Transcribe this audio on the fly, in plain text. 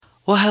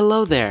Well,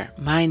 hello there.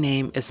 My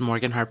name is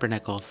Morgan Harper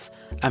Nichols.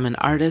 I'm an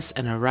artist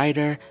and a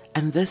writer,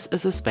 and this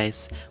is a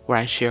space where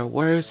I share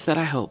words that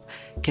I hope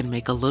can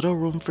make a little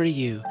room for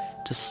you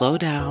to slow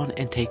down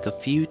and take a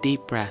few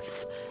deep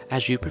breaths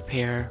as you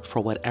prepare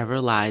for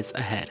whatever lies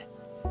ahead.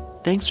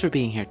 Thanks for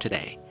being here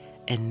today.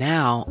 And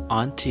now,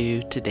 on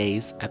to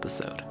today's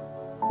episode.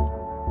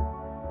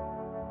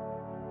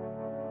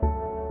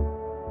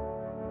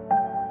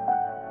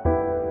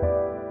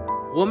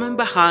 Woman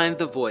Behind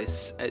the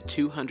Voice at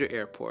 200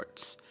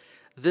 Airports.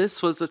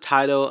 This was the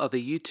title of a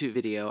YouTube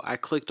video I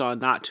clicked on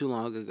not too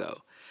long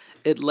ago.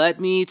 It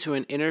led me to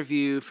an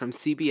interview from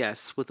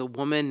CBS with a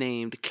woman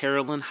named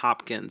Carolyn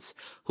Hopkins,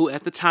 who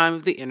at the time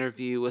of the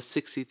interview was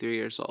 63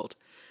 years old.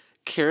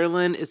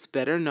 Carolyn is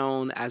better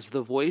known as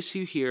the voice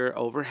you hear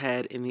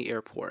overhead in the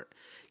airport,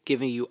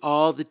 giving you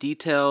all the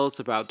details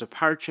about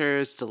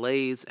departures,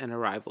 delays, and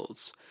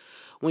arrivals.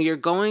 When you're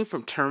going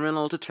from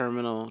terminal to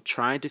terminal,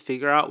 trying to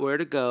figure out where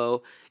to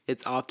go,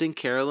 it's often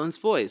Carolyn's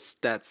voice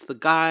that's the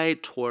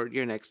guide toward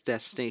your next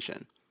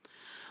destination.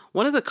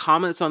 One of the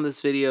comments on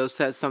this video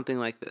said something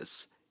like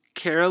this: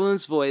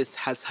 Carolyn's voice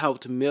has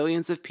helped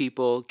millions of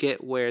people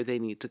get where they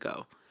need to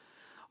go.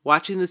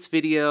 Watching this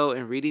video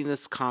and reading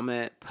this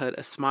comment put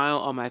a smile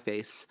on my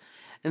face.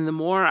 And the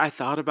more I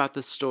thought about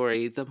the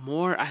story, the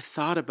more I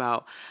thought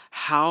about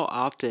how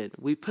often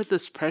we put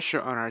this pressure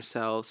on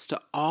ourselves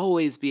to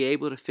always be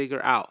able to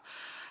figure out,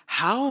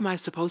 how am I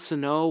supposed to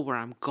know where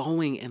I'm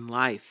going in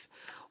life?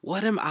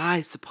 What am I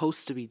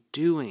supposed to be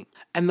doing?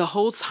 And the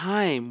whole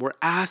time we're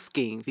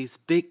asking these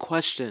big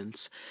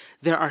questions,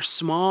 there are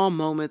small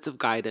moments of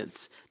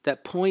guidance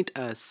that point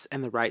us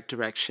in the right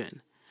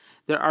direction.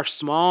 There are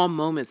small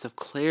moments of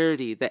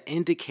clarity that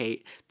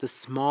indicate the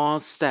small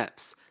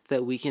steps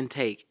that we can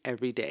take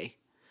every day.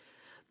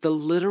 The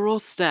literal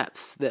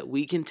steps that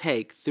we can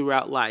take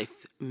throughout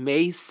life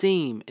may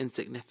seem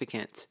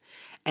insignificant,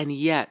 and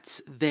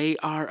yet they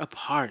are a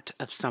part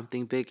of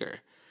something bigger.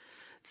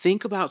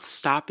 Think about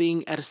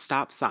stopping at a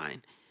stop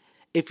sign.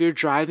 If you're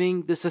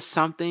driving, this is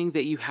something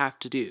that you have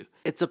to do.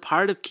 It's a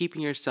part of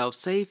keeping yourself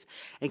safe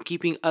and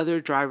keeping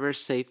other drivers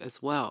safe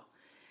as well.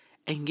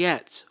 And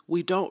yet,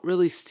 we don't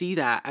really see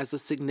that as a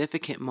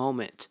significant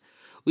moment.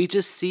 We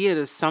just see it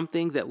as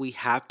something that we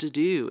have to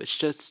do. It's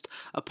just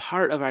a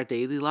part of our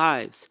daily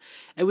lives,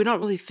 and we don't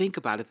really think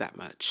about it that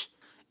much.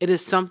 It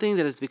is something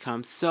that has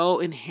become so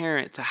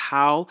inherent to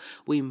how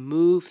we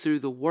move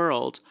through the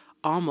world,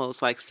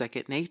 almost like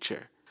second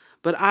nature.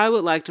 But I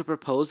would like to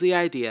propose the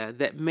idea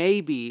that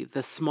maybe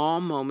the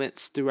small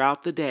moments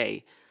throughout the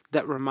day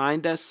that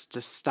remind us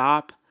to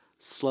stop,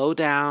 slow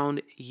down,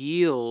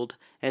 yield,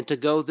 and to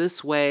go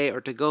this way or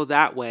to go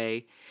that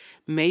way,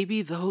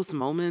 maybe those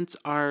moments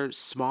are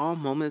small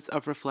moments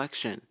of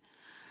reflection.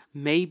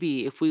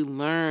 Maybe if we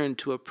learn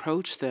to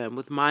approach them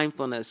with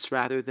mindfulness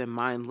rather than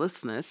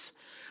mindlessness,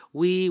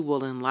 we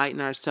will enlighten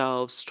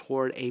ourselves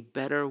toward a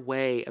better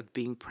way of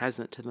being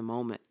present to the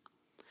moment.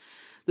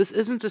 This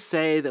isn't to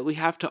say that we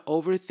have to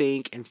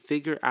overthink and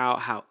figure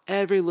out how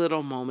every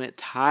little moment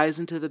ties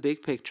into the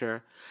big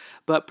picture,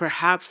 but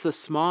perhaps the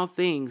small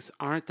things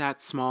aren't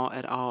that small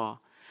at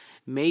all.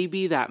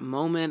 Maybe that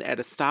moment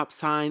at a stop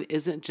sign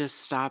isn't just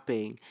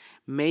stopping.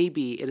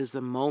 Maybe it is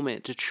a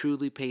moment to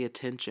truly pay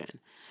attention.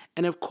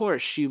 And of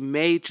course, you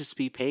may just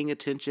be paying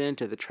attention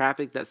to the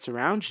traffic that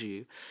surrounds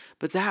you,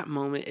 but that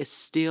moment is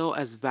still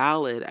as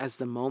valid as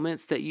the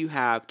moments that you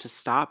have to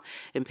stop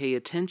and pay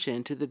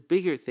attention to the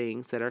bigger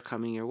things that are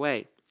coming your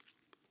way.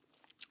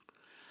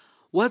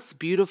 What's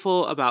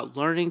beautiful about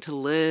learning to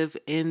live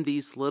in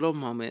these little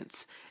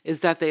moments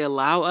is that they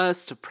allow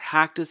us to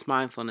practice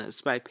mindfulness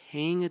by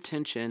paying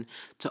attention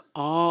to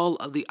all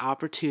of the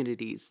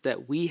opportunities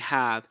that we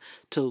have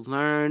to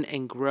learn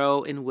and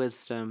grow in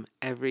wisdom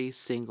every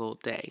single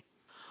day.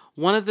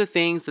 One of the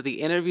things that the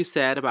interview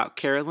said about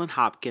Carolyn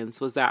Hopkins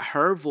was that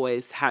her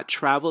voice had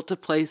traveled to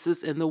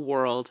places in the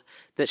world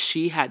that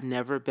she had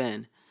never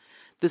been.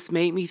 This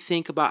made me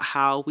think about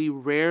how we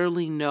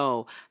rarely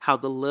know how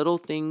the little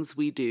things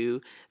we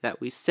do, that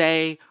we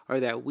say,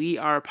 or that we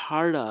are a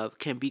part of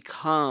can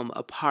become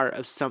a part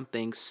of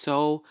something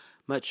so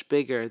much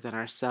bigger than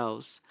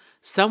ourselves.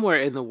 Somewhere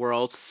in the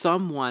world,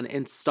 someone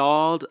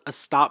installed a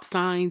stop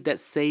sign that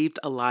saved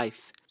a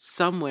life.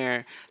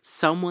 Somewhere,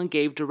 someone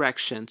gave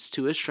directions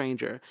to a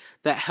stranger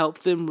that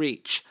helped them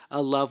reach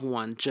a loved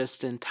one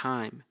just in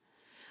time.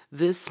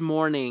 This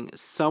morning,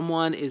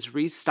 someone is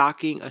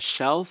restocking a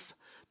shelf,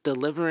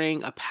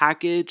 delivering a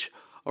package,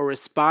 or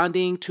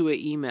responding to an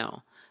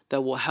email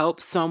that will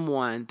help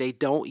someone they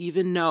don't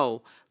even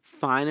know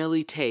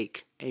finally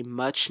take a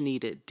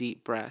much-needed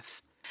deep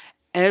breath.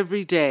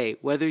 Every day,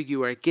 whether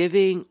you are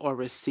giving or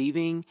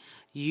receiving,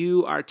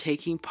 you are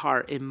taking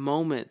part in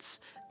moments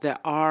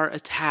that are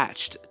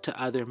attached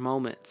to other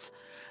moments.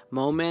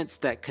 Moments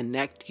that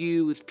connect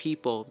you with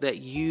people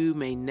that you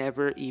may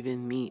never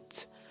even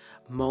meet.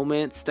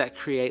 Moments that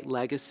create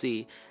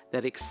legacy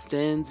that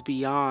extends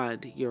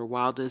beyond your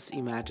wildest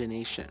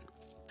imagination.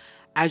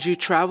 As you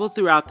travel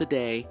throughout the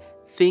day,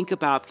 think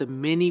about the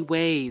many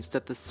ways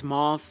that the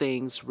small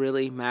things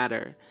really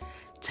matter.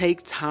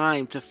 Take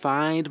time to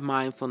find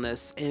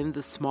mindfulness in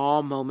the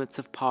small moments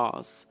of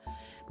pause.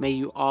 May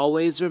you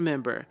always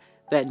remember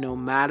that no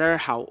matter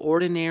how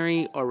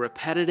ordinary or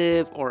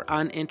repetitive or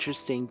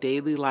uninteresting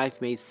daily life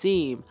may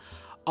seem,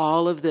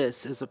 all of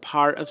this is a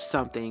part of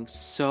something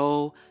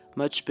so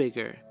much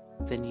bigger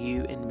than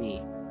you and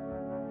me.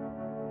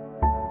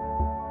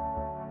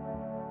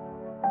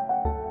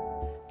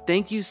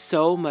 Thank you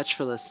so much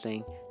for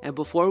listening. And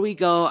before we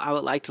go, I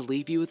would like to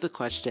leave you with a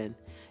question.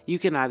 You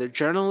can either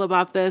journal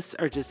about this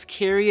or just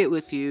carry it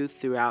with you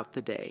throughout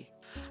the day.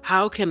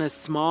 How can a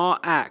small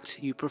act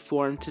you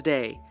perform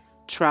today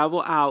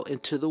travel out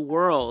into the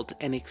world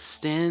and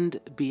extend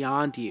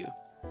beyond you?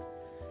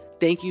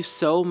 Thank you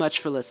so much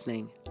for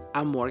listening.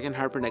 I'm Morgan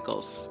Harper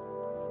Nichols.